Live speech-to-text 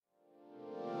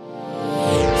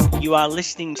You are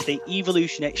listening to the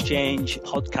Evolution Exchange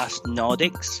podcast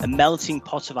Nordics, a melting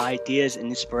pot of ideas and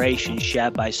inspiration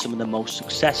shared by some of the most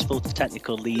successful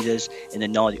technical leaders in the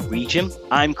Nordic region.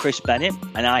 I'm Chris Bennett,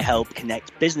 and I help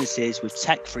connect businesses with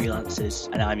tech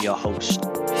freelancers, and I'm your host.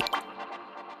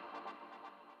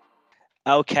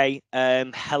 Okay,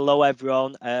 hello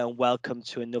everyone, and welcome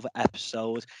to another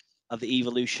episode of the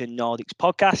Evolution Nordics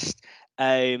podcast.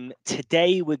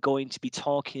 Today we're going to be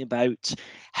talking about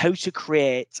how to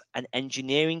create an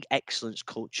engineering excellence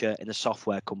culture in a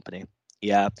software company.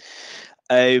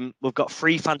 We've got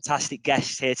three fantastic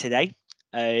guests here today,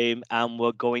 and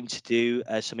we're going to do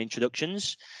some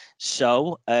introductions.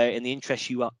 So, in the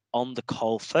interest you are on the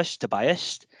call first,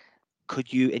 Tobias,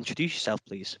 could you introduce yourself,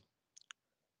 please?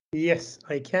 Yes,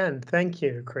 I can. Thank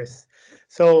you, Chris.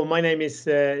 So my name is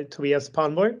Tobias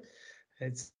Palmborg.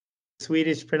 It's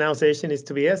Swedish pronunciation is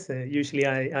Tobias. Usually,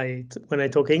 when I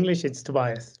talk English, it's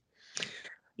Tobias.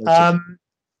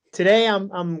 Today,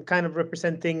 I'm kind of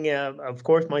representing, of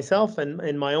course, myself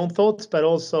and my own thoughts, but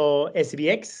also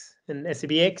SEBX. And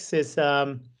SEBX is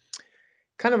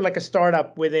kind of like a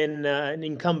startup within an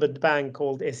incumbent bank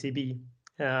called SEB.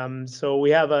 So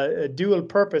we have a dual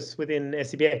purpose within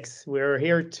SEBX. We're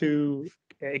here to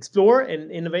explore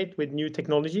and innovate with new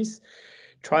technologies,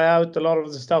 try out a lot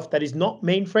of the stuff that is not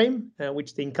mainframe,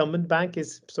 which the incumbent bank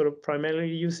is sort of primarily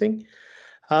using,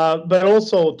 but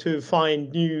also to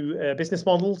find new business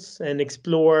models and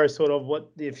explore sort of what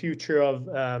the future of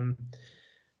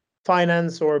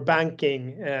finance or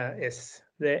banking is.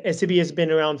 The SEB has been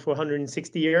around for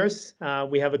 160 years.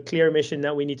 We have a clear mission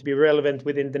that we need to be relevant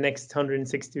within the next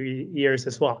 160 years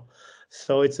as well.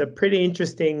 So it's a pretty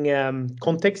interesting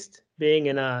context, being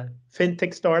in a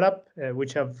fintech startup,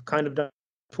 which I've kind of done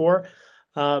before,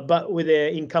 but with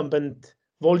the incumbent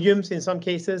volumes in some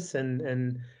cases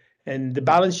and the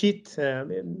balance sheet.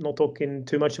 Not talking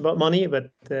too much about money, but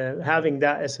having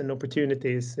that as an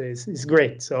opportunity is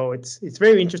great. So it's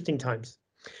very interesting times.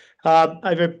 I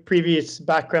have a previous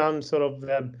background, sort of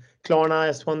Klarna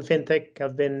as one fintech.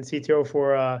 I've been CTO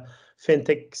for a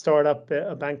fintech startup,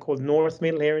 a bank called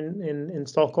Northmill here in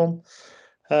Stockholm.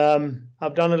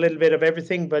 I've done a little bit of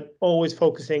everything, but always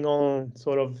focusing on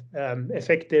sort of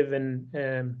effective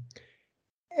and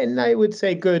I would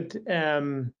say good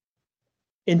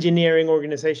engineering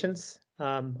organizations.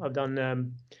 I've done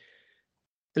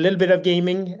a little bit of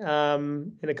gaming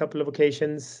in a couple of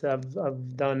occasions.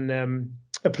 I've done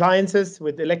appliances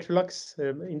with Electrolux,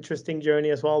 interesting journey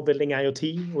as well, building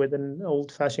IoT with an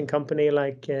old-fashioned company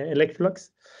like Electrolux.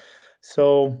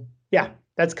 So yeah,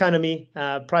 that's kind of me.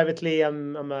 Privately,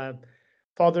 I'm a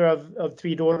father of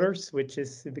three daughters, which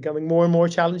is becoming more and more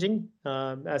challenging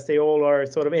as they all are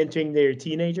sort of entering their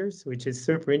teenagers, which is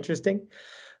super interesting.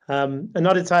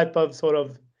 Another type of sort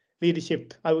of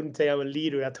leadership, I wouldn't say I'm a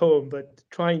leader at home, but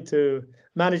trying to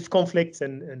manage conflicts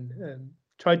and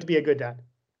try to be a good dad.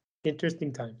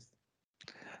 Interesting times.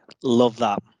 Love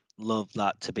that,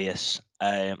 Tobias.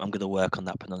 I'm going to work on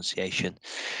that pronunciation.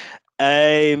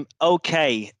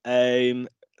 Okay.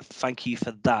 Thank you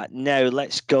for that. Now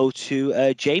let's go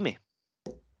to Jamie.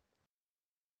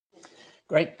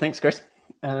 Great, thanks, Chris.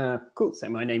 Cool. So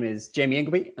my name is Jamie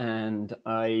Ingleby, and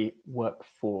I work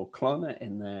for Klarna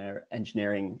in their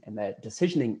engineering and their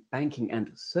decisioning, banking, and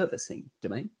servicing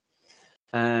domain.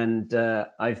 And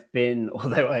I've been,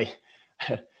 although I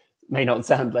may not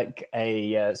sound like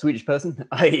a Swedish person,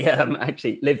 I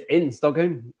actually live in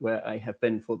Stockholm, where I have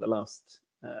been for the last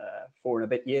 4 and a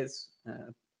bit years,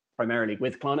 primarily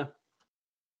with Klarna.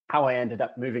 How I ended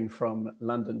up moving from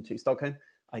London to Stockholm,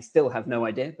 I still have no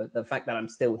idea, but the fact that I'm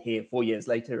still here 4 years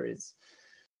later is,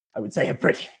 I would say, a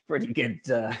pretty good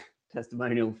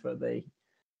testimonial for the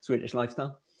Swedish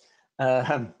lifestyle.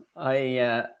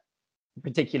 I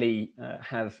particularly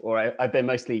I've been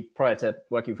mostly, prior to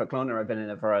working for Klarna, I've been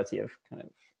in a variety of kind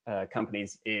of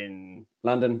companies in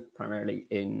London, primarily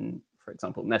in, for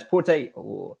example, Net-a-Porter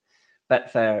or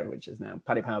Betfair, which is now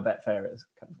Paddy Power Betfair, as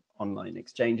kind of online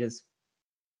exchanges.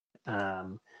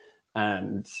 From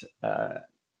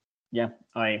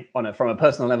a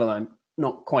personal level, I'm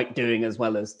not quite doing as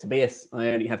well as Tobias. I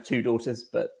only have 2 daughters,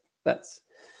 but that's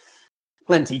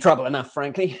plenty trouble enough,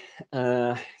 frankly.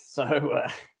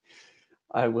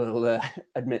 I will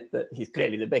admit that he's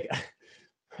clearly the bigger,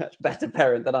 much better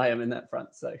parent than I am in that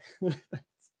front. So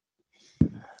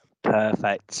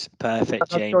perfect, I'm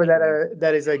Jamie. sure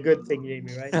that is a good thing,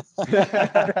 Jamie, right?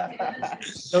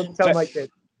 Don't tell my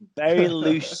kid. Very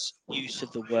loose use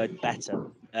of the word better,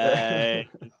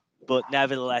 but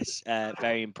nevertheless,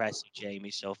 very impressive,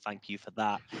 Jamie. So thank you for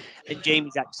that. And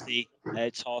Jamie's actually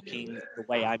talking the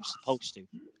way I'm supposed to.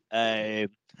 And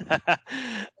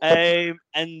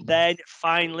then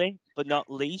finally, but not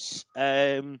least,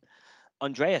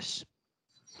 Andreas.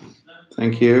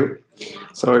 Thank you.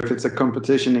 So if it's a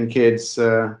competition in kids,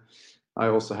 I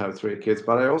also have 3 kids,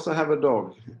 but I also have a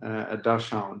dog, a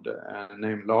dachshund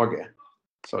named Lage.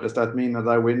 So does that mean that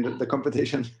I win the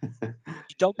competition? Your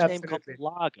dog's name called Absolutely.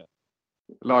 Lager.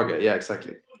 Lage, yeah,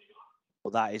 exactly.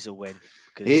 Well, that is a win.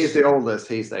 He is the oldest.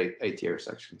 He's 8 years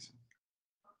actually.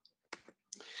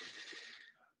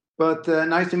 But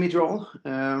nice to meet you all.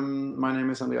 My name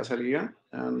is Andreas Helge,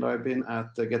 and I've been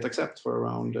at GetAccept for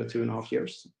around 2.5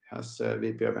 years as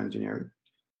VP of Engineering.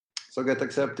 So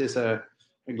GetAccept is a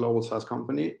global SaaS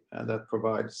company that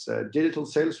provides digital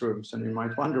sales rooms, and you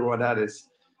might wonder what that is.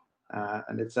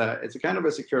 And it's a kind of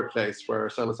a secure place where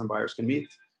sellers and buyers can meet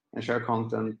and share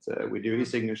content. We do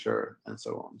e-signature and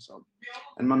so on.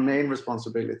 And my main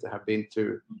responsibility have been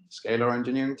to scale our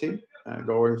engineering team,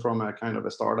 going from a kind of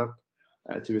a startup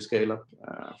to a scale up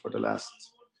for the last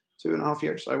 2.5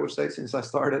 years, I would say, since I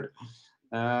started.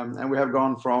 And we have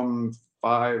gone from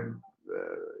 5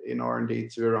 in R&D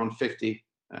to around 50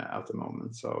 at the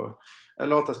moment. So a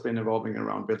lot has been evolving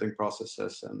around building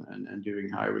processes and doing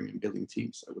hiring and building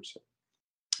teams, I would say.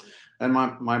 And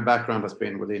my background has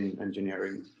been within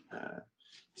engineering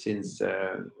since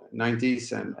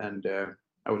 90s, and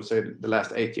I would say the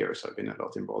last 8 years I've been a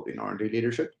lot involved in R&D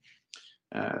leadership.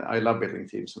 I love building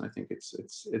teams, and I think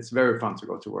it's very fun to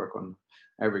go to work on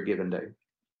every given day.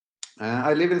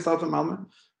 I live in south of Malmö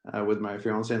with my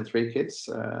fiance and 3 kids,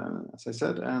 as I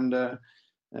said, and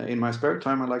in my spare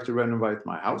time I like to renovate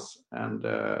my house and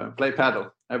play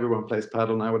paddle. Everyone plays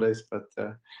paddle nowadays, but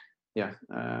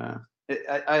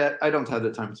I don't have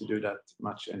the time to do that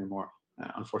much anymore,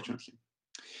 unfortunately.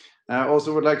 I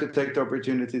also would like to take the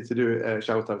opportunity to do a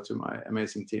shout out to my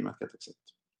amazing team at GetAccept.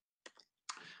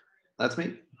 That's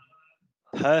me.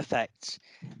 Perfect.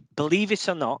 Believe it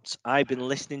or not, I've been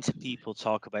listening to people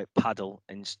talk about paddle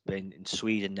in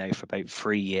Sweden now for about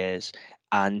 3 years,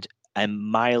 and a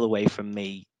mile away from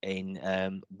me in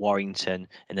Warrington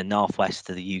in the northwest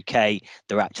of the UK,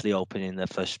 they're actually opening their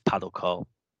first paddle court.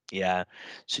 Yeah,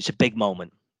 so it's a big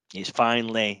moment. It's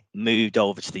finally moved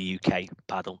over to the UK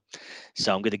paddle,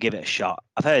 so I'm going to give it a shot.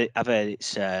 I've heard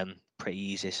it's pretty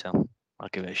easy, so I'll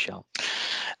give it a shot.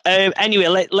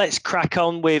 Anyway, let's crack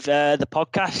on with the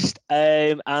podcast,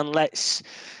 and let's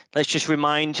just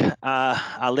remind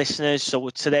our listeners. So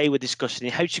today we're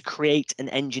discussing how to create an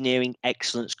engineering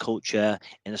excellence culture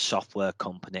in a software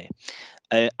company.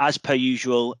 As per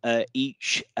usual,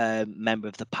 each member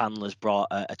of the panel has brought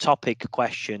a topic, a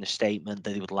question, a statement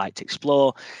that they would like to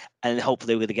explore, and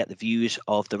hopefully we're going to get the views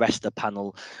of the rest of the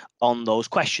panel on those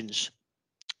questions.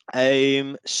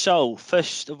 So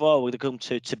first of all, we're going to come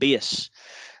to Tobias.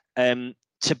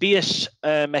 Tobias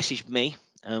messaged me,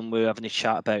 and we were having a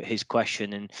chat about his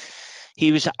question, and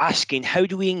he was asking, how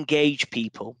do we engage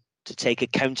people to take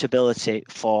accountability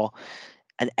for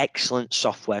an excellent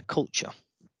software culture?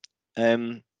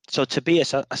 So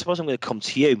Tobias, I suppose I'm going to come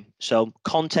to you. So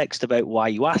context about why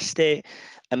you asked it,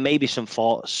 and maybe some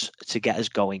thoughts to get us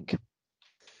going.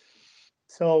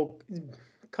 So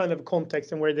kind of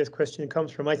context and where this question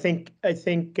comes from. I think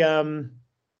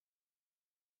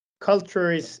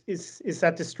culture is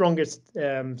at the strongest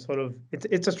sort of,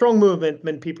 it's a strong movement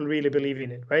when people really believe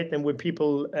in it, right? And when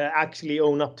people actually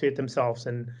own up to it themselves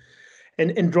and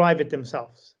drive it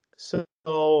themselves.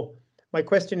 So my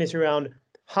question is around,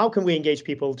 how can we engage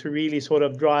people to really sort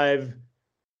of drive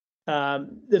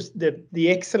the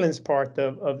excellence part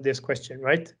of this question,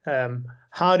 right?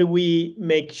 How do we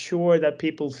make sure that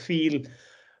people feel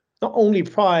not only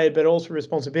pride but also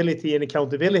responsibility and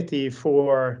accountability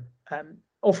for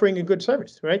offering a good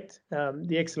service, right?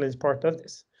 The excellence part of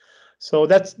this. So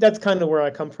that's kind of where I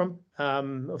come from.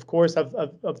 Of course,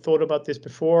 I've thought about this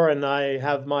before, and I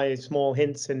have my small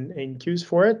hints and cues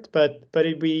for it. But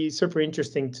it'd be super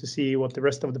interesting to see what the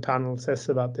rest of the panel says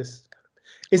about this.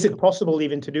 Is it possible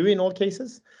even to do in all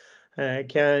cases?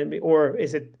 Or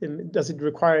is it? Does it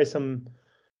require some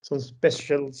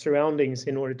special surroundings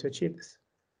in order to achieve this?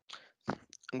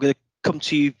 I'm going to come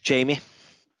to you, Jamie.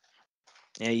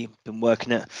 Yeah, you've been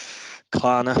working at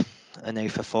Klarna, I know,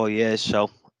 for 4 years, so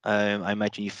I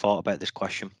imagine you thought about this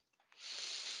question.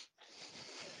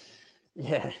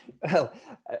 Yeah, well,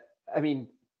 I mean,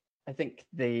 I think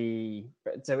when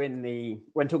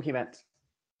talking about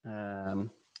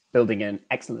building an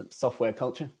excellent software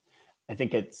culture, I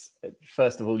think it's,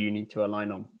 first of all, you need to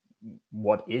align on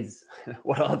what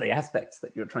are the aspects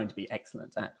that you're trying to be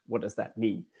excellent at? What does that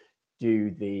mean?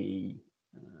 Do the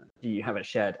Do you have a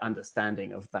shared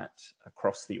understanding of that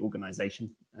across the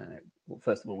organization? Well,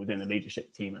 first of all, within the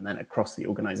leadership team, and then across the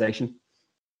organization.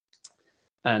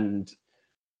 And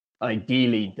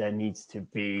ideally, there needs to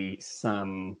be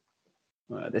some,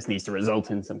 this needs to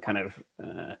result in some kind of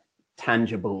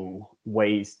tangible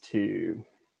ways to,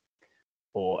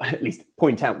 or at least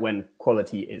point out when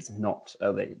quality is not,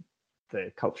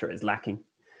 the culture is lacking,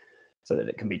 so that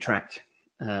it can be tracked.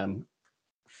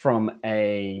 From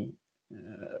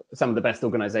some of the best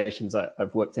organizations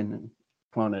I've worked in, and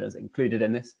Klarna is included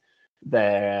in this,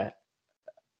 there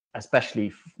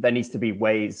needs to be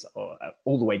ways,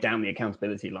 all the way down the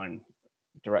accountability line,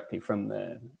 directly from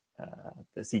the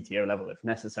CTO level if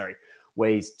necessary,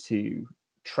 ways to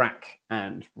track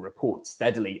and report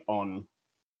steadily on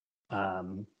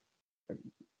kind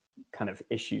of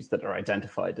issues that are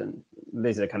identified. And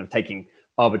these are kind of taking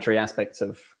arbitrary aspects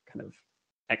of kind of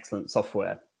excellent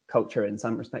software culture in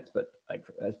some respects, but like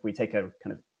as we take a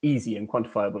kind of easy and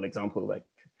quantifiable example, like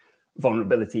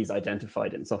vulnerabilities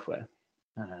identified in software,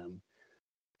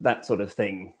 that sort of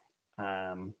thing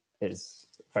is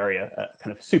very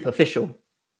kind of superficial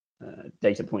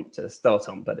data point to start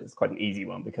on, but it's quite an easy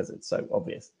one because it's so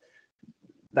obvious.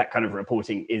 That kind of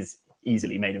reporting is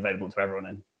easily made available to everyone,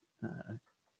 and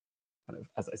kind of,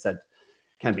 as I said,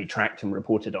 can be tracked and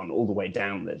reported on all the way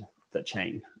down the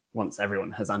chain. Once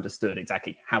everyone has understood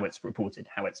exactly how it's reported,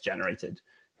 how it's generated,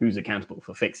 who's accountable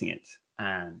for fixing it,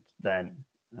 and then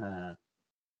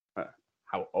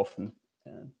how often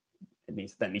it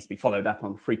needs to be followed up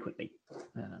on frequently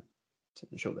to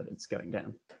ensure that it's going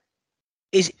down.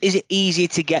 Is it easy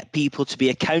to get people to be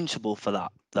accountable for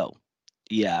that though?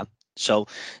 Yeah. So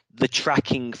the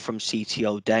tracking from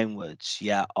CTO downwards,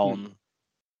 on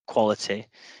quality,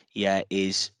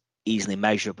 is easily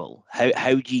measurable.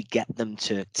 How do you get them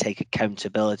to take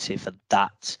accountability for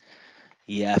that?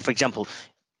 Yeah. For example,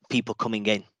 people coming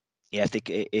in,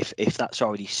 if that's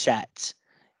already set,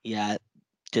 are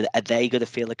they going to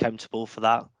feel accountable for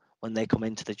that when they come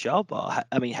into the job? Or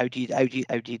I mean, how do you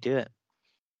do it?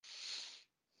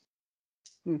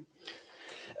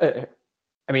 I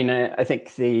mean, I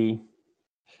think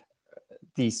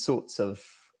these sorts of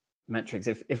metrics,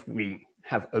 if we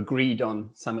have agreed on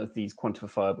some of these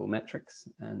quantifiable metrics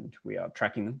and we are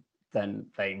tracking them, then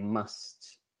they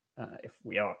must, if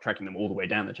we are tracking them all the way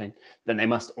down the chain, then they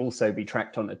must also be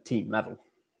tracked on a team level.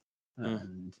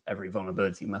 And every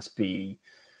vulnerability must be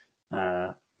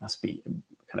kind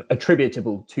of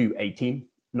attributable to a team,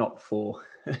 not for,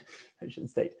 I should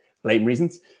state, blame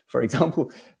reasons, for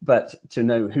example, but to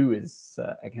know who is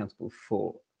accountable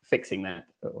for fixing that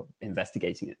or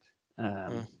investigating it.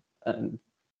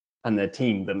 And the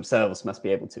team themselves must be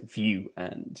able to view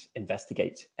and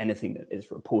investigate anything that is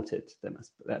reported. There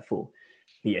must therefore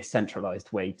be a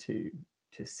centralized way to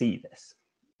see this.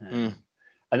 And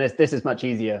this is much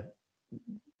easier,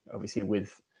 obviously,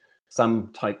 with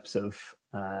some types of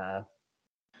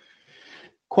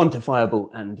quantifiable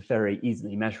and very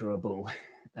easily measurable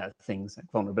things like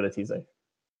vulnerabilities,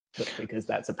 because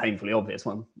that's a painfully obvious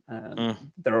one.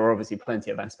 There are obviously plenty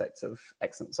of aspects of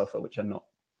excellent software which are not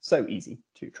so easy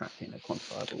to track in a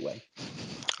quantifiable way.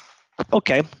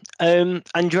 Okay.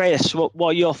 Andreas, what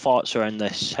are your thoughts around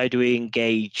this? How do we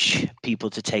engage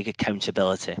people to take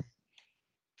accountability?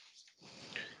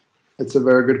 It's a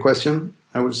very good question,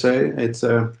 I would say. It's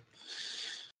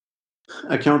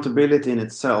accountability in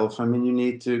itself. I mean, you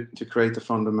need to create the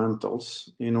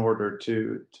fundamentals in order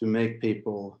to make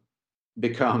people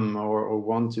become or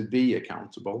want to be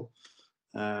accountable.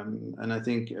 And I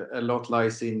think a lot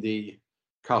lies in the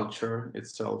culture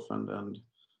itself, and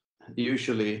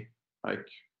usually, like,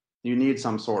 you need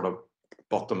some sort of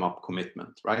bottom-up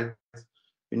commitment, right?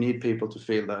 You need people to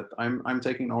feel that I'm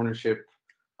taking ownership,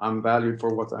 I'm valued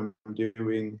for what I'm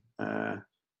doing,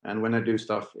 and when I do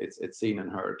stuff, it's seen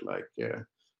and heard. Like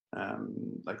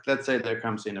let's say there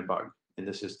comes in a bug in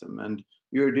the system, and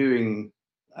you're doing,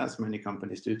 as many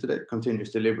companies do today,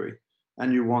 continuous delivery,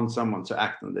 and you want someone to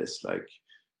act on this, like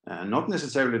not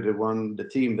necessarily the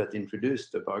team that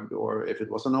introduced the bug, or if it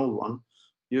was an old one,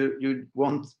 you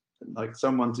want like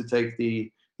someone to take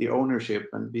the ownership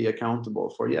and be accountable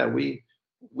for, we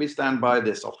stand by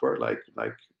this software, like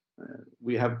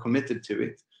we have committed to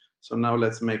it, so now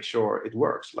let's make sure it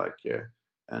works,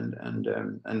 and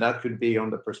that could be on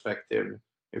the perspective,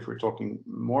 if we're talking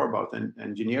more about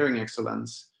engineering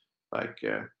excellence, like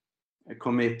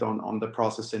commit on the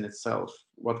process in itself.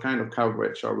 What kind of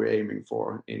coverage are we aiming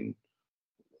for in,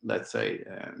 let's say,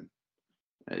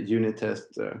 unit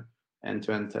test,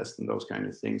 end-to-end test, and those kind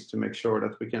of things, to make sure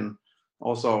that we can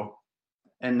also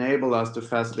enable us to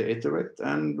fastly iterate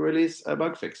and release a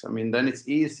bug fix. I mean, then it's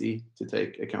easy to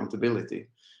take accountability,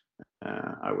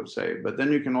 I would say. But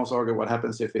then you can also argue what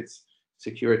happens if it's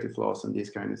security flaws and these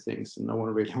kind of things, and no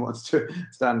one really wants to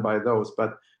stand by those.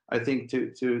 But I think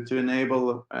to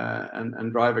enable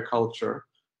and drive a culture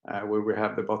where we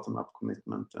have the bottom-up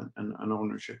commitment and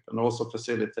ownership, and also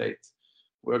facilitate.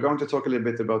 We're going to talk a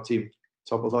little bit about team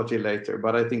topology later,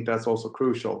 but I think that's also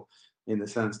crucial in the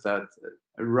sense that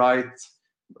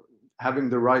having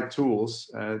the right tools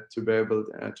to be able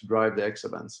to drive the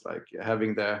excellence, like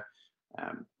having the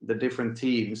different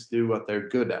teams do what they're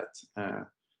good at,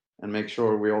 and make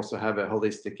sure we also have a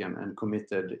holistic and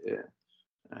committed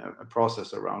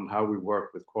process around how we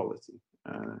work with quality.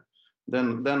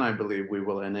 Then I believe we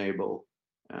will enable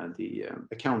the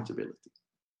accountability.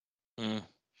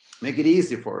 Make it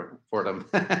easy for them.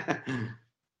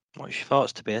 What's your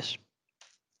thoughts, Tobias?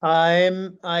 I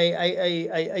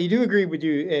do agree with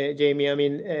you, Jamie. I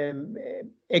mean,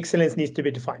 excellence needs to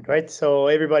be defined, right? So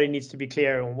everybody needs to be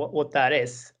clear on what that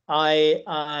is.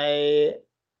 I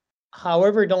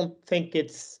however, don't think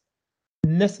it's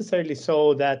necessarily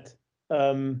so that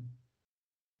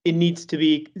it needs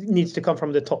to come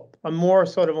from the top. I'm more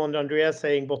sort of on Andreas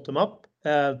saying bottom up,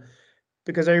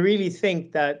 because I really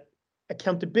think that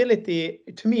accountability,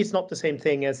 to me, is not the same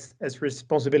thing as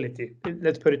responsibility.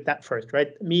 Let's put it that first,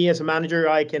 right? Me as a manager,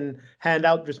 I can hand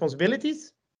out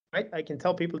responsibilities, right? I can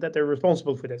tell people that they're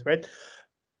responsible for this, right?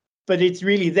 But it's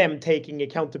really them taking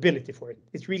accountability for it.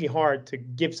 It's really hard to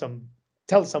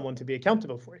tell someone to be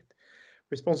accountable for it.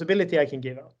 Responsibility I can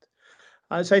give out.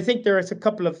 So I think there is a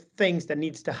couple of things that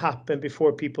needs to happen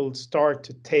before people start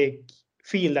to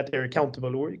feel that they're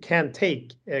accountable or can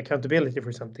take accountability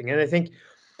for something. And I think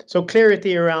so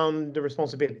clarity around the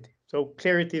responsibility. So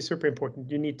clarity is super important.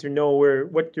 You need to know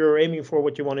what you're aiming for,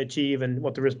 what you want to achieve, and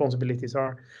what the responsibilities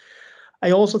are.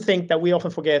 I also think that we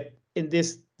often forget in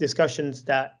these discussions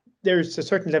that there's a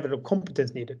certain level of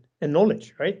competence needed and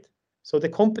knowledge, right? So the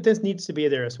competence needs to be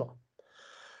there as well.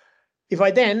 If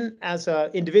I then, as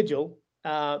an individual,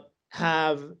 feel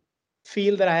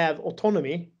that I have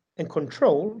autonomy and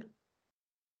control,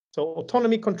 so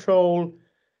autonomy, control,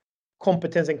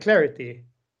 competence, and clarity,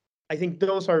 I think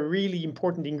those are really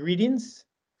important ingredients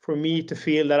for me to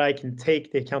feel that I can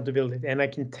take the accountability and I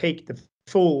can take the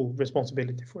full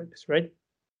responsibility for this, right?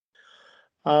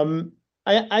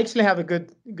 I actually have a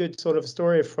good sort of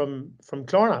story from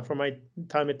Klarna, from my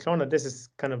time at Klarna. This is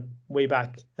kind of way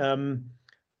back.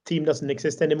 Team doesn't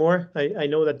exist anymore. I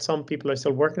know that some people are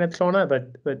still working at Klarna,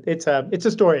 but it's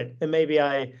a story, and maybe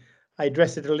I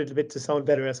address it a little bit to sound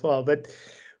better as well. But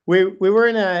we were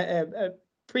in a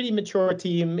pretty mature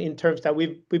team in terms that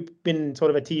we've been sort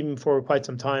of a team for quite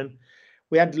some time.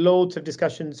 We had loads of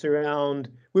discussions around.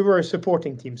 We were a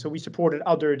supporting team, so we supported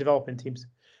other development teams.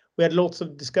 We had lots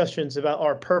of discussions about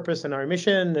our purpose and our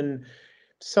mission, and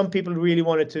some people really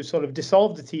wanted to sort of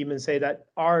dissolve the team and say that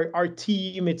our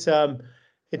team, it's a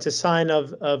sign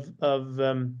of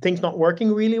things not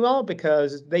working really well,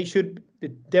 because the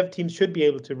dev team should be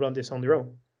able to run this on their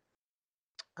own.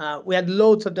 We had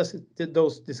loads of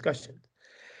those discussions,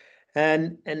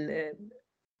 and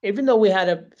even though we had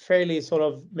a fairly sort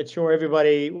of mature,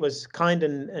 everybody was kind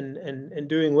and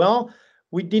doing well,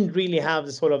 we didn't really have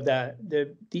the sort of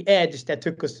the edge that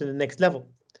took us to the next level.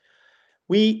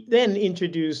 We then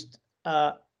introduced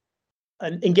an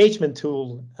engagement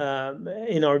tool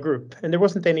in our group, and there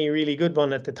wasn't any really good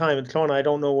one at the time at Klarna. I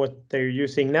don't know what they're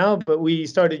using now, but we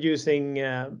started using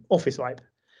Office Vibe.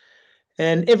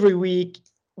 And every week,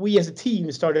 we as a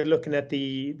team started looking at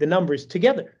the numbers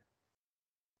together.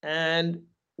 And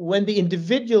when the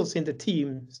individuals in the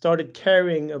team started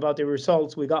caring about the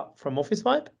results we got from Office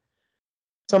Vibe,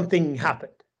 something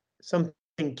happened.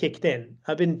 Something kicked in.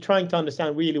 I've been trying to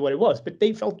understand really what it was, but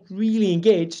they felt really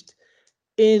engaged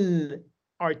in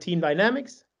our team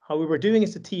dynamics, how we were doing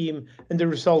as a team, and the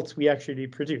results we actually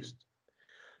produced.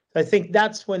 I think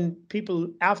that's when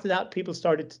after that, people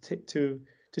started to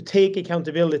take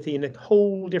accountability in a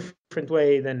whole different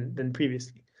way than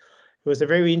previously. It was a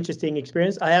very interesting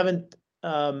experience. I haven't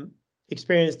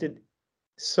experienced it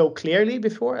so clearly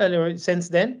before or since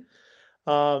then,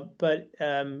 but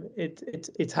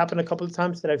it's happened a couple of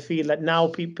times that I feel that now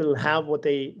people have what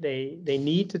they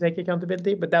need to take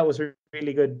accountability. But that was a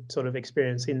really good sort of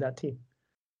experience in that team.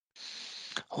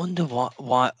 I wonder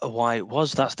why it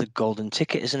was. That's the golden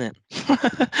ticket, isn't it?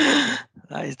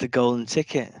 That is the golden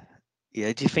ticket.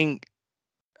 Yeah. Do you think?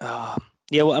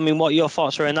 Yeah. Well, I mean, what are your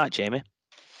thoughts around that, Jamie?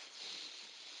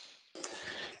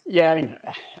 Yeah, I mean,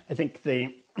 I think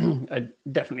I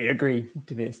definitely agree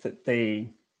to this, that there's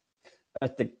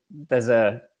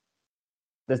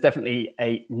there's definitely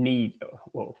a need.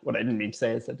 Well, what I didn't mean to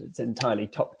say is that it's entirely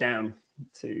top down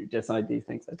to decide these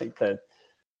things. I think that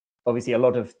obviously a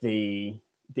lot of the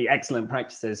excellent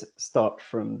practices start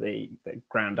from the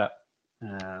ground up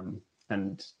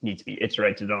and need to be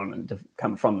iterated on and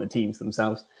come from the teams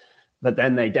themselves. But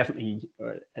then they definitely,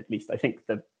 or at least I think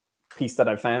the piece that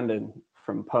I've found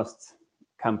from past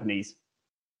companies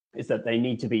is that they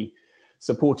need to be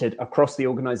supported across the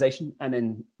organization. And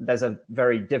then there's a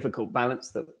very difficult balance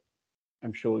that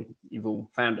I'm sure you've all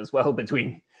found as well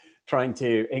between trying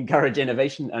to encourage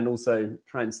innovation and also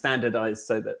try and standardize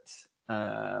so that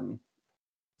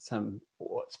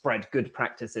spread good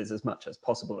practices as much as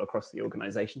possible across the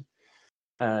organization.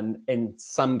 And in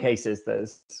some cases,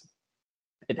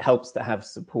 it helps to have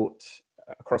support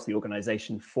across the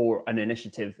organization for an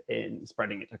initiative in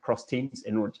spreading it across teams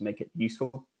in order to make it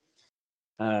useful.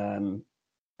 And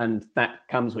that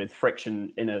comes with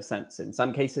friction in a sense, in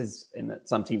some cases, in that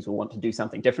some teams will want to do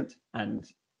something different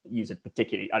and use a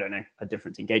particularly, a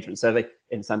different engagement survey.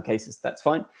 In some cases, that's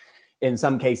fine. In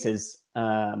some cases,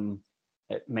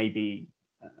 it may be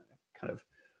kind of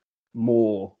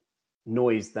more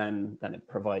noise than it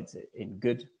provides in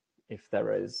good if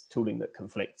there is tooling that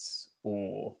conflicts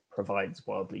or provides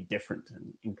wildly different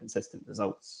and inconsistent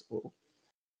results.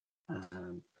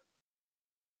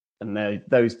 And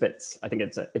those bits, I think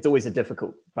it's always a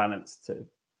difficult balance to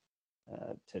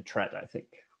tread, I think,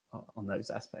 on those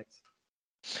aspects.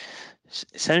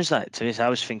 It sounds like, to me, I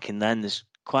was thinking then it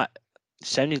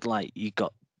sounded like you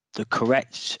got the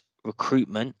correct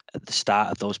recruitment at the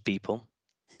start of those people,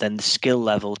 then the skill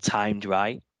level timed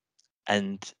right,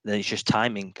 and then it's just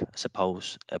timing, I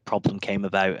suppose. A problem came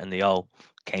about and they all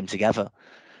came together.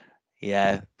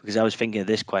 Yeah, because I was thinking of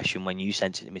this question when you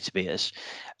sent it to me, Tobias,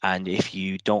 and if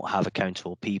you don't have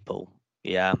accountable people,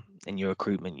 in your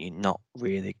recruitment, you're not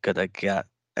really going to get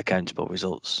accountable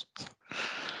results.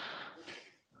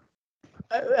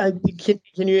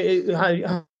 Can you?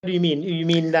 How do you mean? You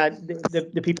mean that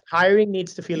the people hiring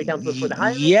needs to feel accountable for the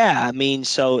hiring? Yeah, I mean,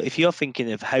 so if you're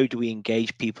thinking of how do we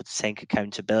engage people to take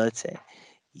accountability,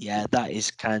 that is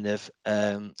kind of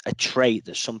a trait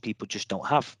that some people just don't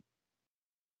have.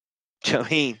 Do you know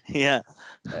what I mean? Yeah.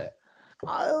 Yeah,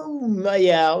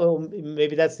 well,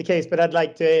 maybe that's the case, but I'd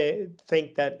like to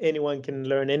think that anyone can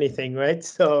learn anything, right?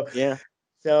 So yeah.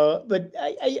 So, but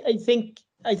I think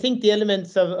the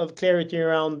elements of clarity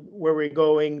around where we're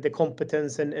going, the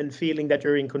competence and feeling that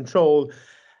you're in control,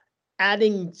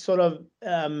 adding sort of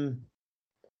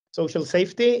social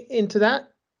safety into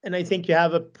that, and I think you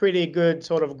have a pretty good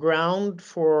sort of ground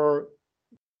for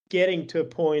getting to a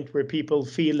point where people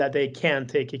feel that they can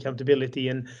take accountability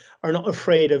and are not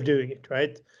afraid of doing it,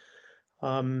 right?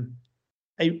 I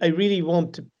really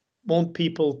want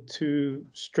people to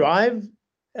strive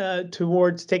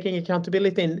towards taking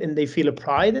accountability, and they feel a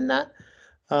pride in that.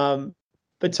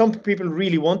 But some people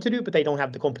really want to do, but they don't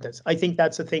have the competence. I think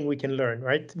that's a thing we can learn,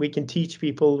 right? We can teach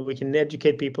people, we can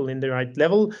educate people in the right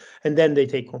level, and then they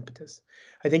take competence.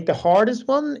 I think the hardest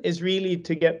one is really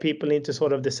to get people into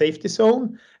sort of the safety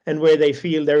zone and where they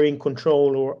feel they're in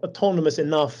control or autonomous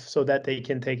enough so that they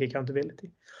can take accountability.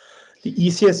 The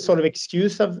easiest sort of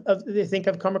excuse I think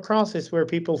I've come across is where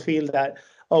people feel that,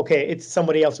 okay, it's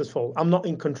somebody else's fault. I'm not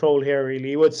in control here,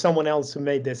 really. It was someone else who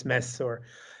made this mess, or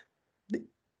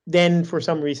then for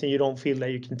some reason you don't feel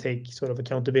that you can take sort of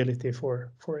accountability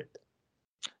for it.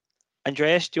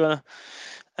 Andreas, do you want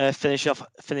to finish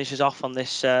us off on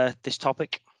this this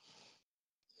topic?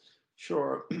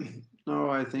 Sure. No,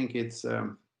 I think it's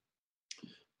from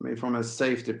a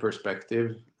safety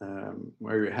perspective,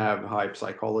 where you have high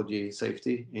psychology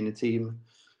safety in a team,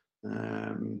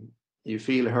 you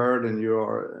feel heard and you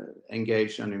are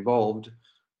engaged and involved.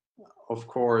 Of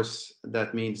course,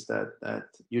 that means that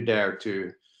you dare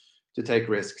to take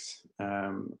risks.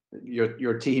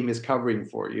 Your team is covering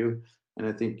for you, and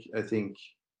I think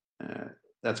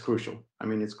that's crucial. I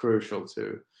mean, it's crucial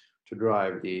to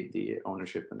drive the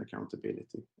ownership and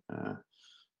accountability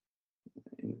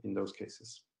in those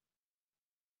cases.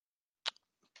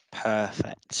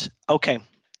 Perfect. Okay,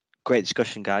 great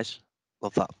discussion, guys.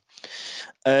 Love that.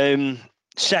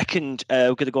 Second,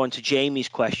 we're going to go on to Jamie's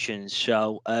questions.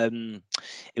 So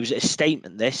it was a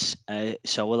statement, this,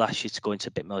 so we'll ask you to go into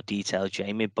a bit more detail,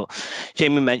 Jamie. But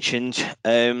Jamie mentioned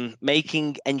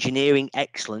making engineering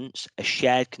excellence a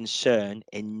shared concern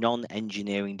in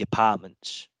non-engineering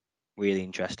departments. Really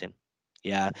interesting.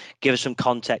 Yeah, give us some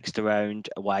context around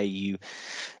why you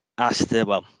asked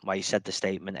why you said the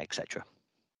statement, etc.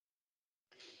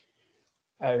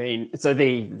 I mean, so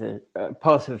the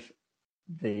part of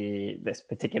this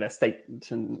particular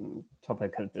statement and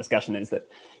topic of discussion is that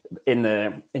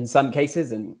in some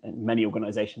cases, in many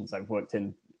organizations I've worked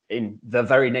in the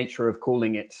very nature of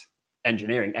calling it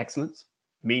engineering excellence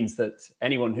means that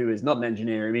anyone who is not an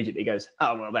engineer immediately goes,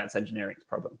 oh, well, that's engineering's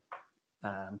problem.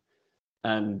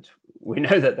 And we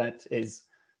know that that is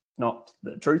not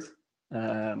the truth.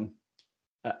 And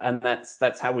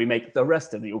that's how we make the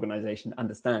rest of the organization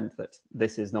understand that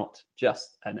this is not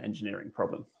just an engineering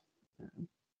problem.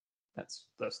 That's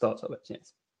the start of it,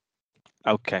 yes.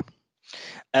 Okay.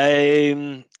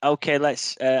 Okay,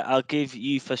 let's I'll give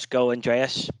you first go,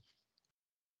 Andreas.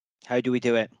 How do we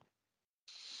do it?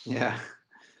 Yeah.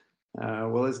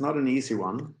 Well, it's not an easy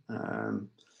one. I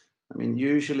mean,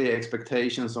 usually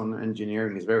expectations on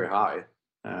engineering is very high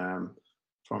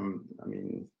from, I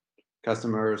mean,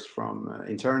 customers, from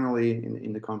internally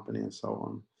in the company and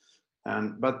so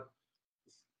on. But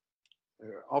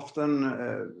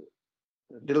often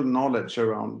little knowledge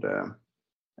around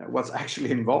what's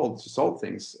actually involved to solve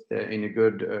things in a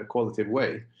good qualitative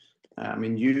way. I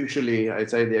mean, usually I'd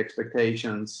say the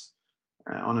expectations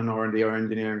on an R&D or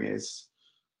engineering is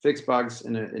fix bugs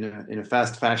in a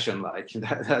fast fashion, like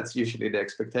that's usually the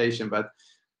expectation.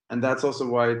 And that's also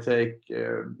why I take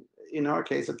in our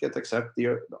case at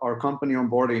GetAccept, our company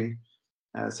onboarding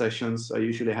sessions. I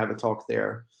usually have a talk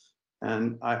there,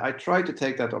 and I try to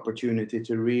take that opportunity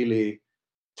to really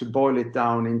to boil it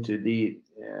down into the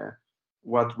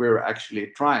what we're actually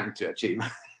trying to achieve.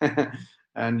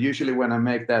 And usually when I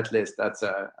make that list, that's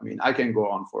I mean, I can go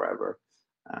on forever,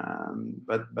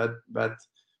 but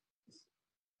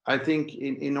I think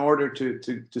in order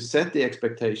to set the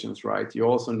expectations right, you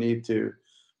also need to,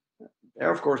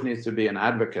 there of course needs to be an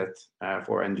advocate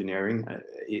for engineering.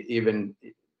 Even,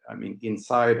 I mean,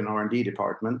 inside an R&D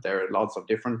department, there are lots of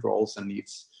different roles and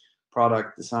needs: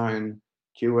 product design,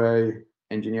 QA,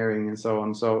 engineering, and so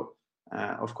on. So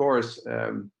of course,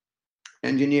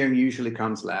 engineering usually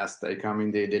comes last. They come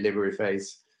in the delivery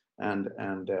phase, and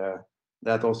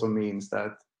that also means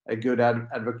that a good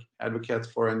advocate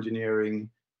for engineering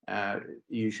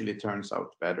usually turns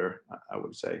out better, I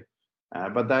would say.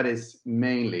 But that is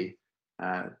mainly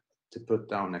to put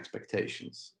down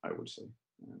expectations, I would say,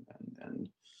 and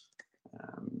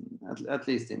at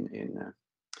least in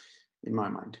my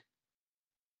mind.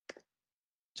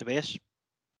 Tobias?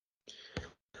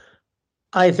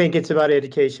 I think it's about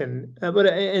education, but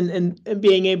and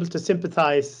being able to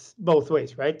sympathize both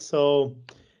ways, right? So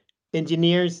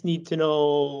engineers need to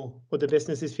know what the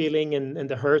business is feeling and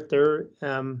the hurt there.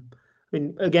 I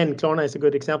mean, again, Klarna is a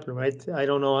good example, right? I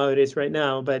don't know how it is right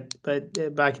now, but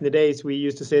back in the days, we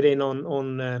used to sit in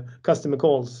on customer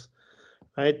calls,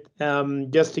 right?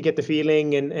 Just to get the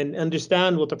feeling and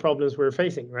understand what the problems we're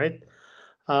facing, right?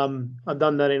 I've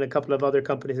done that in a couple of other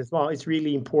companies as well. It's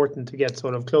really important to get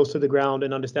sort of close to the ground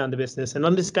and understand the business and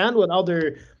understand what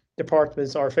other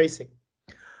departments are facing.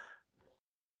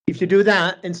 If you do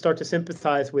that and start to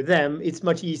sympathize with them, it's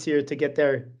much easier to get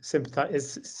their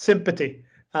sympathy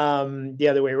the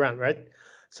other way around, right?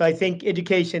 So I think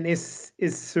education is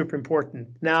super important.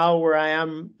 Now, where I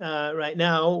am right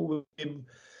now, we've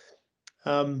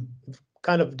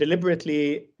kind of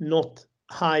deliberately not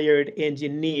hired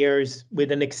engineers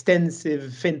with an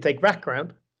extensive fintech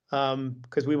background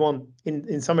because we want,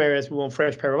 in some areas, we want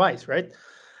fresh pair of eyes, right?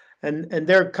 And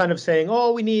they're kind of saying,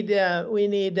 oh, we need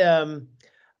a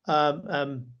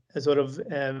sort of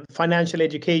financial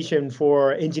education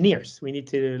for engineers. We need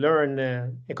to learn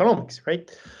economics, right?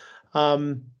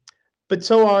 But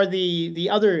so are the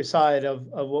other side of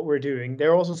what we're doing.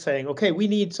 They're also saying, okay, we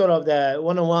need sort of the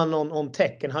one-on-one on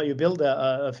tech and how you build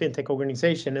a fintech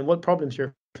organization and what problems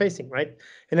you're facing, right?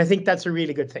 And I think that's a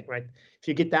really good thing, right? If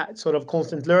you get that sort of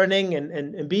constant learning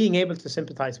and being able to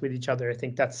sympathize with each other, I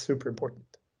think that's super important.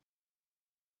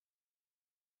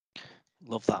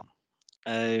 Love that.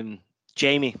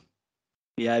 Jamie,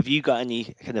 yeah, have you got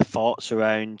any kind of thoughts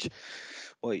around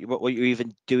what you're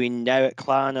even doing now at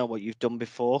Klarna, what you've done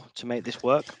before to make this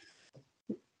work?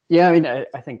 Yeah, I mean,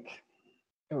 I think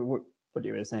what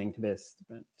you were saying to this,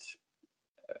 but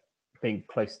being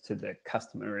close to the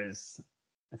customer is,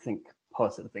 I think,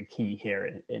 part of the key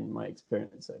here in my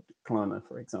experience at Klarna,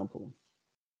 for example.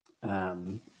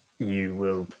 You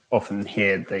will often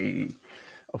hear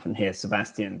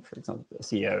Sebastian, for example, the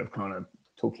CEO of Klarna,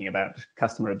 talking about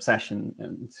customer obsession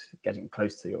and getting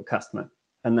close to your customer,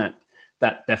 and that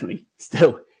definitely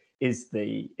still is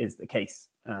the case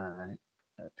at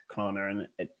Klarna.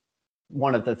 And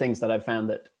one of the things that I've found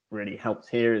that really helps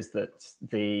here is that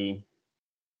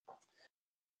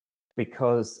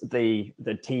because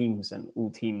the teams and all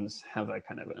teams have a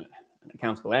kind of an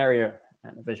accountable area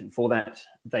and a vision for that,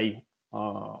 they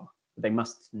they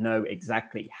must know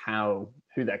exactly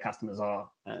who their customers are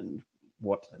and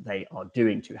what they are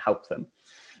doing to help them.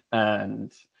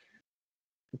 And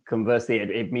conversely,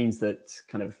 it means that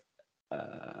kind of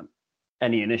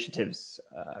any initiatives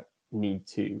need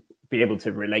to be able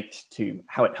to relate to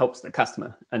how it helps the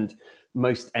customer. And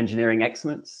most engineering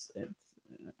excellence,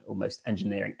 or most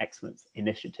engineering excellence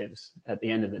initiatives at the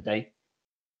end of the day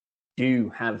do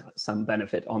have some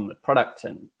benefit on the product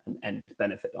and end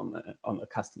benefit on the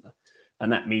customer.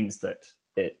 And that means that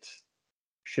it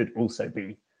should also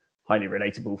be highly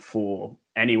relatable for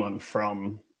anyone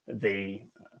from the,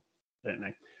 I don't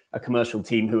know, a commercial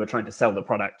team who are trying to sell the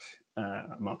product,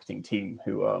 a marketing team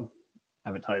who are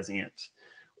advertising it,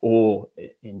 or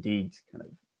indeed kind of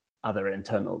other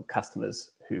internal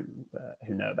customers who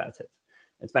know about it.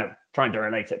 It's about trying to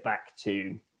relate it back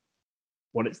to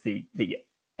what is the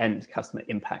end customer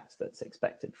impact that's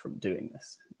expected from doing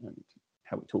this and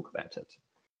how we talk about it.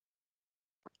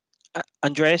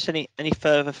 Andreas, any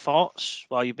further thoughts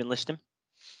while you've been listening?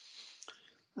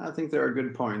 I think there are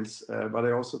good points, but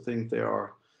I also think there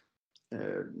are,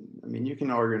 I mean, you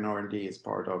can argue an R&D is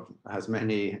has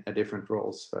many different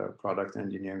roles, product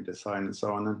engineering, design, and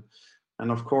so on.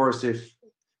 And of course, if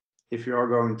you are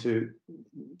going to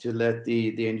let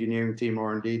the engineering team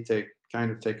R&D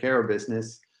take care of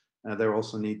business, there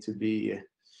also need to be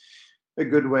a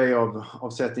good way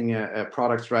of setting a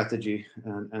product strategy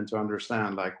and to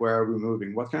understand, like, where are we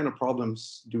moving? What kind of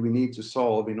problems do we need to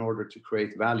solve in order to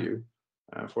create value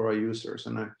for our users?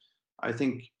 And I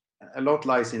think a lot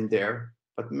lies in there,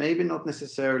 but maybe not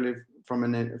necessarily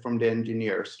from the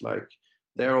engineers. Like,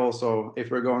 they're also, if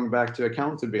we're going back to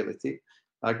accountability,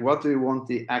 like, what do you want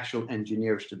the actual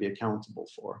engineers to be accountable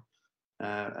for?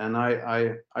 And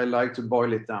I like to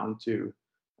boil it down to,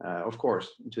 of course,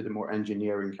 to the more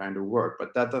engineering kind of work,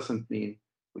 but that doesn't mean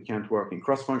we can't work in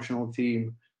cross-functional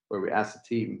team where we as a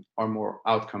team are more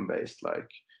outcome-based, like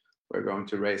we're going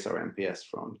to raise our NPS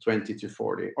from 20 to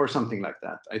 40 or something like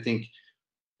that. I think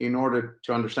in order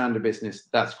to understand the business,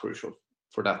 that's crucial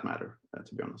for that matter,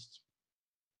 to be honest.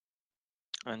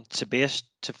 And Tobias,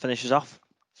 to finish us off.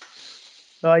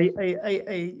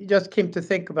 I just came to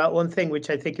think about one thing which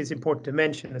I think is important to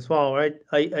mention as well, right?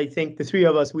 I think the three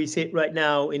of us, we sit right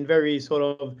now in very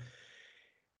sort of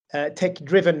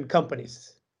tech-driven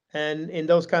companies. And in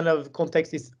those kind of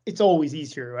contexts, it's always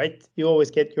easier, right? You always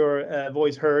get your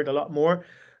voice heard a lot more.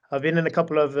 I've been in a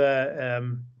couple of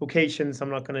occasions,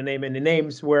 I'm not going to name any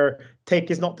names, where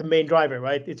tech is not the main driver,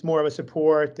 right? It's more of a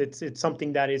support. It's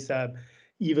something that is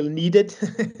even needed.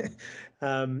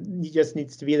 He just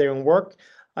needs to be there and work.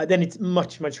 Then it's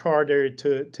much harder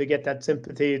to get that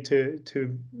sympathy,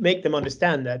 to make them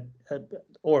understand that,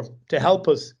 or to help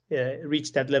us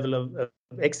reach that level of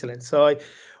excellence. So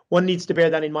one needs to bear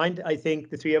that in mind. I think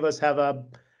the three of us have a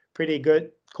pretty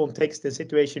good context and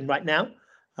situation right now.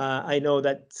 I know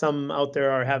that some out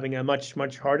there are having a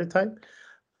much harder time.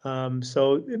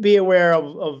 So be aware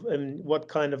of what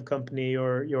kind of company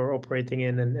you're operating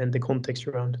in and the context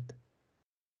around it.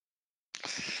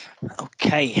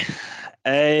 Okay.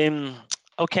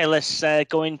 Okay, let's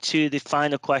go into the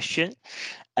final question.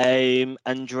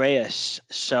 Andreas,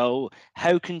 so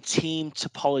how can team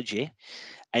topology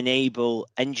enable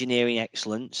engineering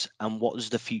excellence, and what does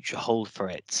the future hold for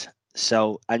it?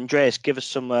 So, Andreas, give us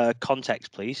some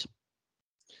context, please.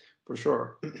 For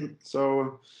sure.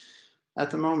 So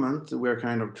at the moment, we're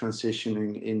kind of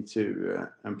transitioning into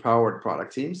empowered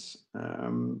product teams.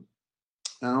 And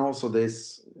also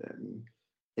this,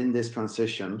 in this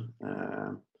transition,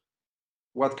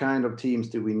 what kind of teams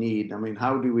do we need? I mean,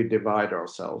 how do we divide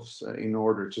ourselves in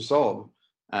order to solve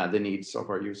the needs of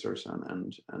our users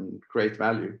and create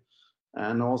value?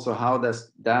 And also, how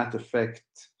does that affect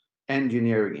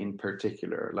engineering in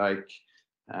particular? Like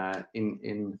the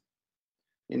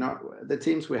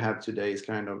teams we have today is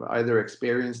kind of either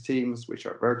experienced teams, which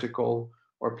are vertical,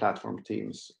 or platform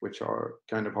teams, which are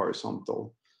kind of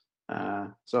horizontal.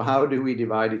 So how do we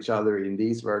divide each other in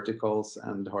these verticals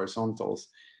and horizontals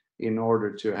in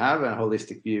order to have a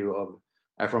holistic view of,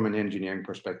 from an engineering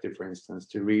perspective, for instance,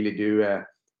 to really do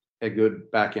a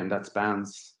good backend that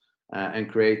spans and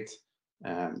create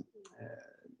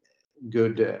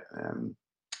good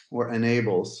or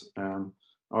enables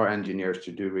our engineers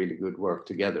to do really good work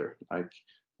together. Like,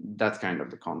 that's kind of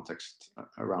the context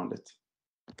around it.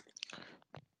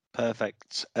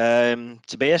 Perfect.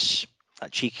 Tobias,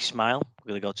 that cheeky smile. We're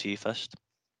going to go to you first.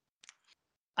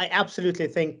 I absolutely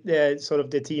think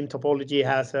the team topology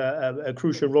has a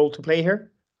crucial role to play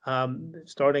here,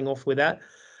 starting off with that.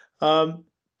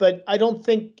 But I don't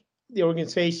think the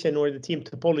organization or the team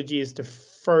topology is the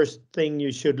first thing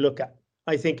you should look at.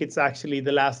 I think it's actually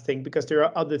the last thing, because there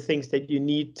are other things that you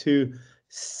need to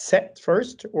set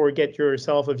first or get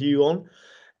yourself a view on.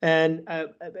 And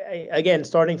again,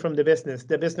 starting from the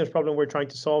business problem we're trying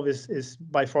to solve is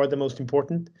by far the most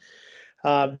important.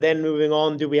 Then moving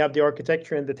on, do we have the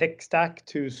architecture and the tech stack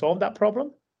to solve that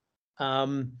problem?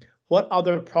 What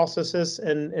other processes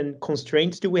and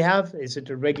constraints do we have? Is it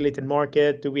a regulated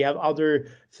market? Do we have other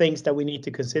things that we need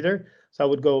to consider? So I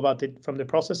would go about it from the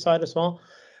process side as well.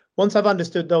 Once I've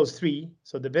understood those three,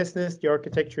 so the business, the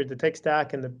architecture, the tech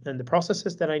stack, and the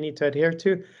processes that I need to adhere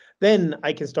to, then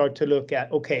I can start to look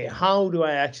at, okay, how do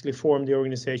I actually form the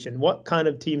organization? What kind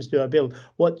of teams do I build?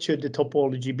 What should the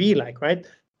topology be like, right?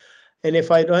 And if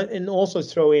I don't, and also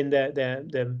throw in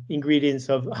the ingredients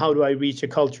of how do I reach a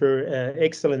culture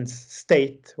excellence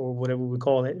state, or whatever we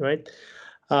call it, right?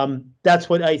 That's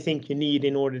what I think you need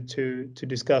in order to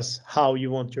discuss how you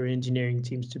want your engineering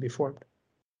teams to be formed.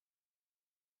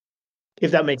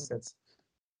 If that makes sense.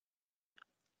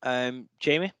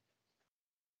 Jamie?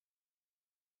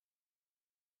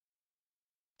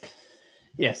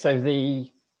 Yeah, so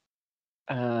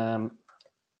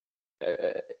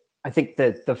I think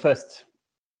the first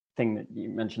thing that you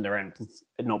mentioned around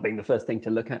it not being the first thing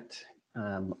to look at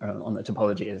on the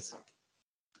topology is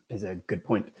a good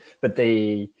point. But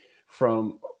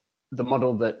from the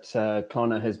model that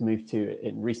Klarna has moved to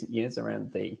in recent years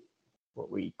around what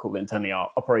we call internally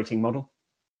our operating model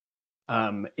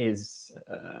is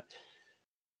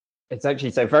it's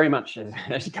actually so very much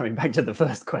actually coming back to the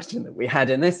first question that we had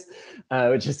in this,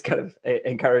 which is kind of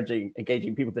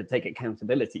engaging people to take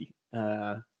accountability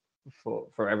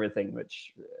for everything,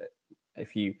 which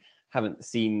if you haven't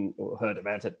seen or heard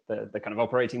about it, the kind of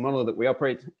operating model that we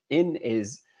operate in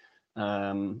is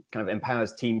kind of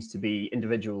empowers teams to be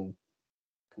individual,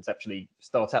 conceptually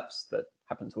startups that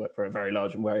happen to work for a very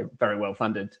large and very well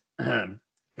funded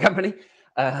company,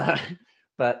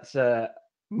 but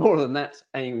more than that,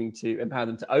 aiming to empower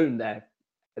them to own their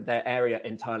area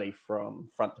entirely from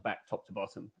front to back, top to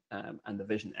bottom, and the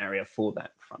vision area for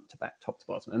that front to back, top to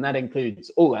bottom. And that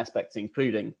includes all aspects,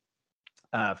 including,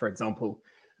 for example,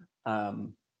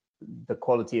 the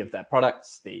quality of their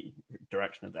products, the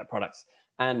direction of their products,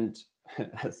 and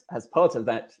as part of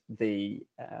that, the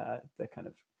kind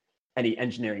of any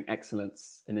engineering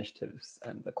excellence initiatives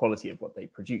and the quality of what they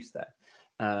produce there.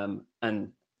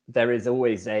 And there is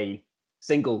always a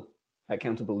single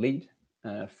accountable lead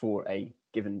for a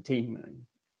given team, a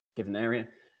given area,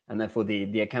 and therefore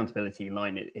the accountability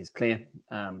line is clear.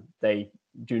 They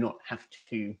do not have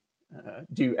to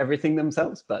do everything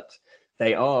themselves, but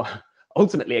they are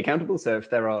ultimately accountable. So if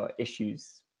there are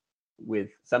issues with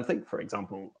something, for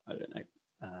example, I don't know,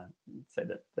 say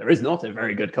that there is not a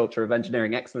very good culture of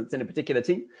engineering excellence in a particular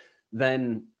team,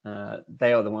 then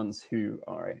they are the ones who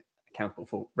are accountable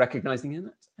for recognizing it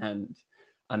and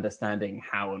understanding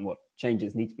how and what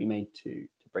changes need to be made to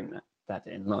bring that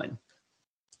in line.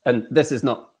 And this is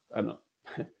not, I'm not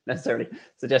necessarily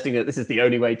suggesting that this is the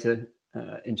only way to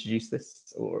introduce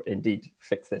this or indeed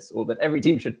fix this, or that every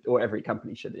team should or every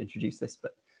company should introduce this,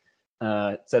 but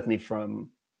certainly from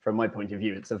my point of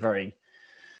view, it's a very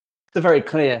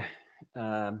clear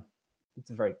line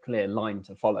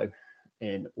to follow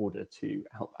in order to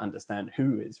help understand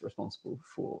who is responsible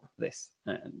for this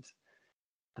and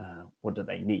what do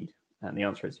they need. And the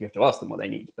answer is you have to ask them what they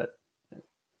need, but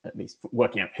at least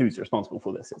working out who's responsible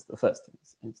for this is the first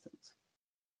instance.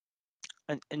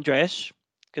 And Andreas,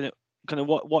 kind of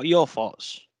what are your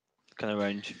thoughts kind of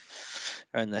around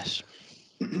this?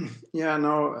 Yeah,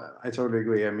 no, I totally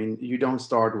agree. I mean, you don't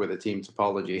start with a team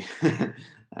topology.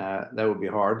 That would be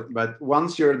hard. But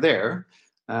once you're there,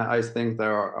 I think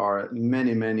there are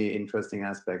many interesting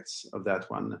aspects of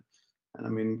that one. And I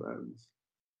mean,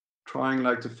 trying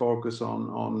like to focus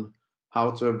on how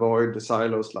to avoid the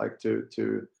silos, like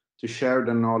to share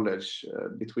the knowledge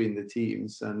between the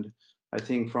teams. And I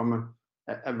think from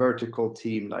a vertical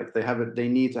team, like they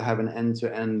need to have an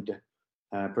end-to-end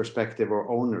perspective or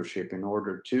ownership in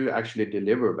order to actually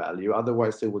deliver value.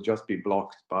 Otherwise, they will just be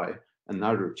blocked by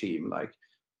another team. Like,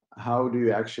 how do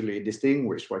you actually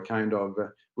distinguish what kind of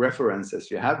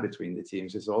references you have between the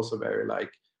teams is also very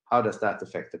like, how does that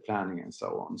affect the planning and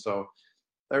so on. So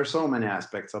there are so many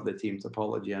aspects of the team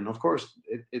topology, and of course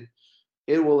it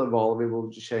will evolve, it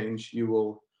will change. You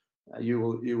will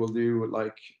do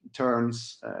like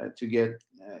turns to get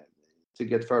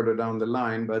further down the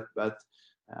line, but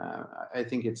I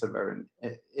think it's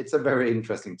a very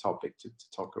interesting topic to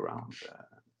talk around.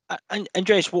 And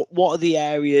Andreas, what are the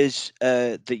areas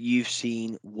that you've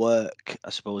seen work, I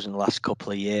suppose, in the last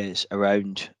couple of years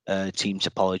around team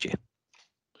topology?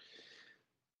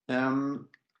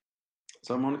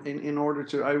 So in order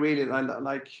to, I really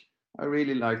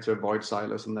like to avoid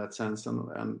silos in that sense,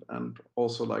 and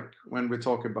also like when we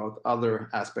talk about other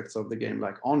aspects of the game,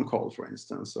 like on call, for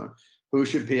instance, who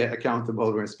should be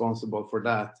accountable, responsible for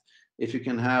that? If you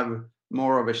can have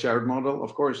more of a shared model,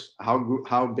 of course,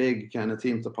 how big can a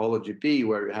team topology be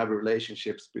where you have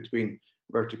relationships between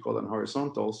vertical and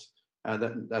horizontals?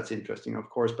 That's interesting, of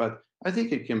course, but I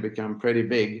think it can become pretty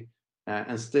big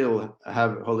and still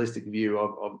have a holistic view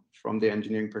of from the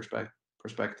engineering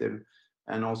perspective,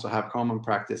 and also have common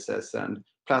practices and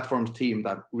platforms team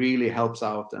that really helps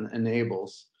out and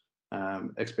enables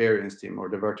experienced team or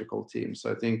the vertical team.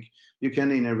 So I think you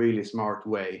can, in a really smart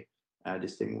way,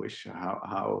 distinguish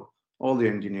how all the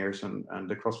engineers and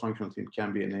the cross-functional team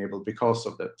can be enabled because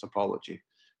of the topology,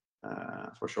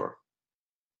 for sure.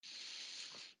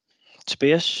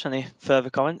 Tobias, any further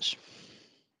comments?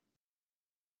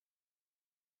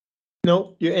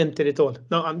 No, you entered it all.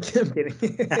 No, I'm kidding.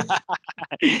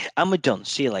 And we're done.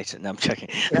 See you later. No, I'm checking.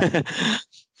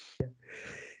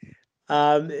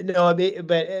 No,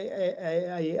 but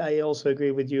I also agree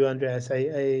with you, Andreas.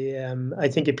 I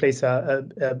think it plays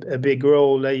a big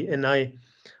role, and I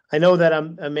know that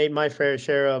I made my fair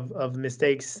share of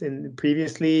mistakes in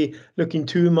previously, looking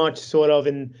too much sort of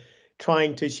in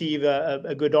trying to achieve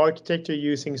a good architecture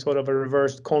using sort of a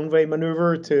reversed convoy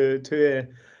maneuver to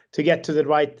get to the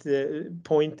right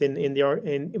point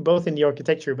in both in the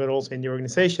architecture but also in the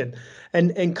organization,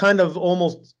 and kind of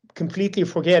almost completely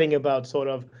forgetting about sort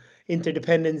of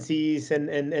interdependencies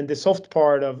and the soft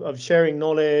part of sharing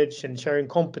knowledge and sharing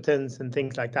competence and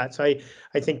things like that. So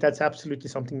I think that's absolutely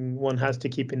something one has to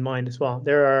keep in mind as well.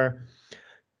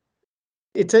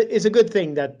 It's a good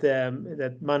thing that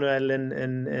that Manuel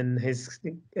and his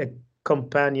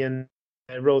companion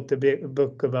wrote the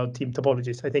book about team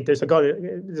topologies. I think there's a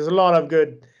lot of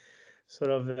good sort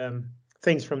of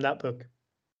things from that book.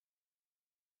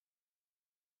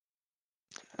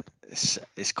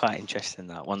 It's quite interesting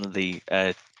that one of the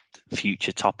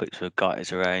future topics we've got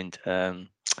is around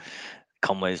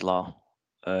Conway's Law.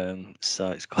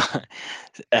 So it's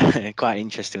quite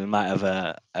interesting. We might have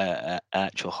a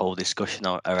actual whole discussion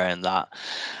around that.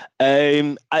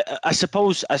 I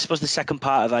suppose the second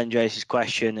part of Andreas'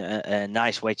 question, a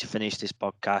nice way to finish this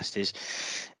podcast is,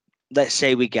 let's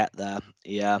say we get there,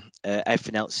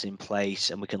 everything else is in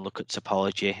place and we can look at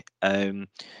topology.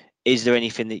 Is there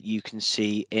anything that you can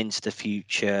see into the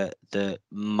future that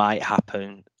might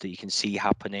happen, that you can see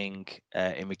happening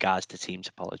in regards to team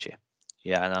topology?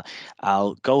 Yeah, and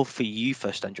I'll go for you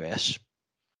first, Andreas.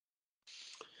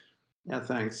 Yeah,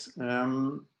 thanks.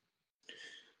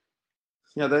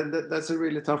 Yeah, that's a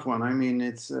really tough one. I mean,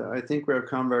 it's I think we have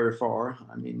come very far.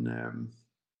 I mean,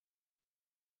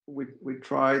 we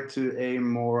try to aim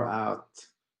more at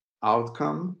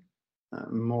outcome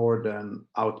more than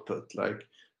output, like,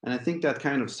 and I think that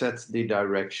kind of sets the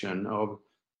direction of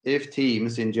if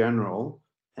teams in general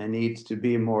needs to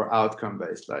be more outcome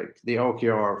based, like the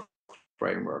OKR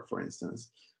framework, for instance.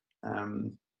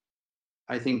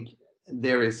 I think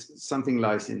there is something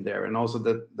lies in there, and also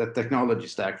the technology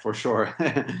stack for sure.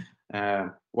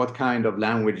 What kind of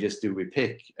languages do we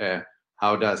pick?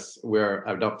 How does we're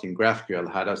adopting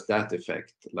GraphQL? How does that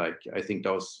affect? Like, I think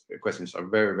those questions are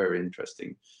very, very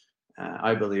interesting.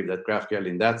 I believe that GraphQL,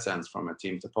 in that sense, from a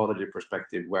team topology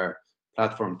perspective, where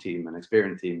platform team and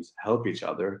experienced teams help each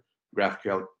other,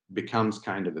 GraphQL becomes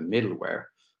kind of a middleware.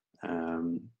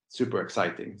 Super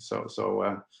exciting.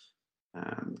 So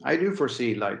I do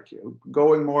foresee like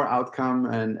going more outcome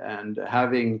and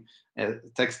having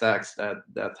tech stacks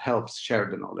that helps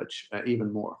share the knowledge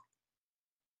even more.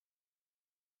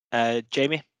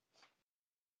 Jamie?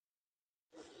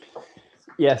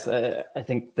 Yes, I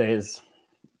think there's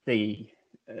the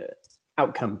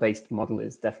outcome-based model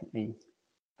is definitely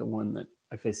the one that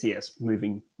I foresee us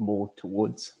moving more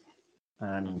towards.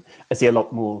 I see a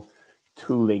lot more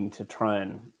tooling to try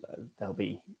and there'll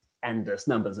be endless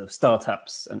numbers of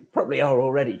startups, and probably are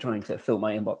already trying to fill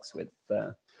my inbox with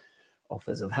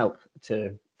offers of help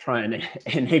to try and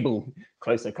enable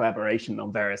closer collaboration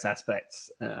on various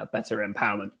aspects, better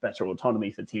empowerment, better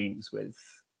autonomy for teams with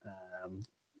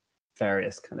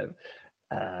various kind of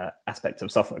aspects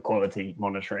of software quality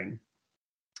monitoring,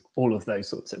 all of those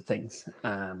sorts of things.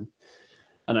 And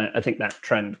I think that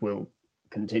trend will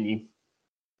continue,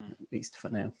 at least for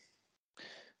now.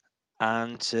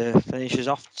 And finishes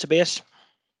off, Tobias.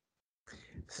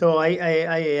 So I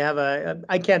have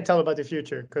I can't tell about the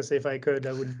future, because if I could,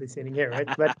 I wouldn't be sitting here, right?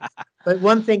 But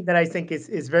one thing that I think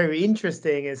is very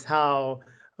interesting is how,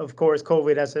 of course,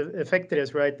 COVID has affected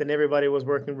us, right? And everybody was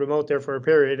working remote there for a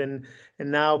period, and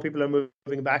now people are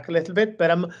moving back a little bit. But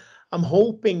I'm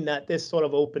hoping that this sort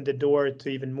of opened the door to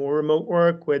even more remote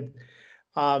work, with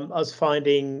us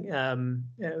finding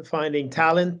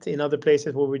talent in other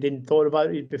places where we didn't thought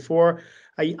about it before.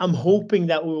 I'm hoping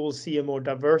that we will see a more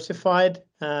diversified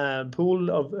pool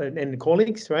of and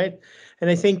colleagues, right? And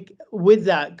I think with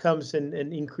that comes an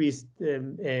increased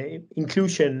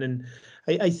inclusion, and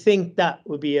I think that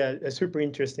would be a super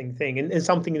interesting thing, and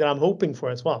something that I'm hoping for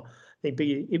as well. It'd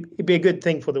be a good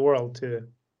thing for the world to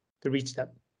reach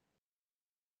that.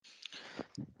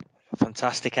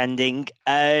 Fantastic ending.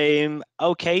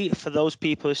 Okay, for those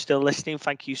people who are still listening,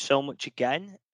 thank you so much again.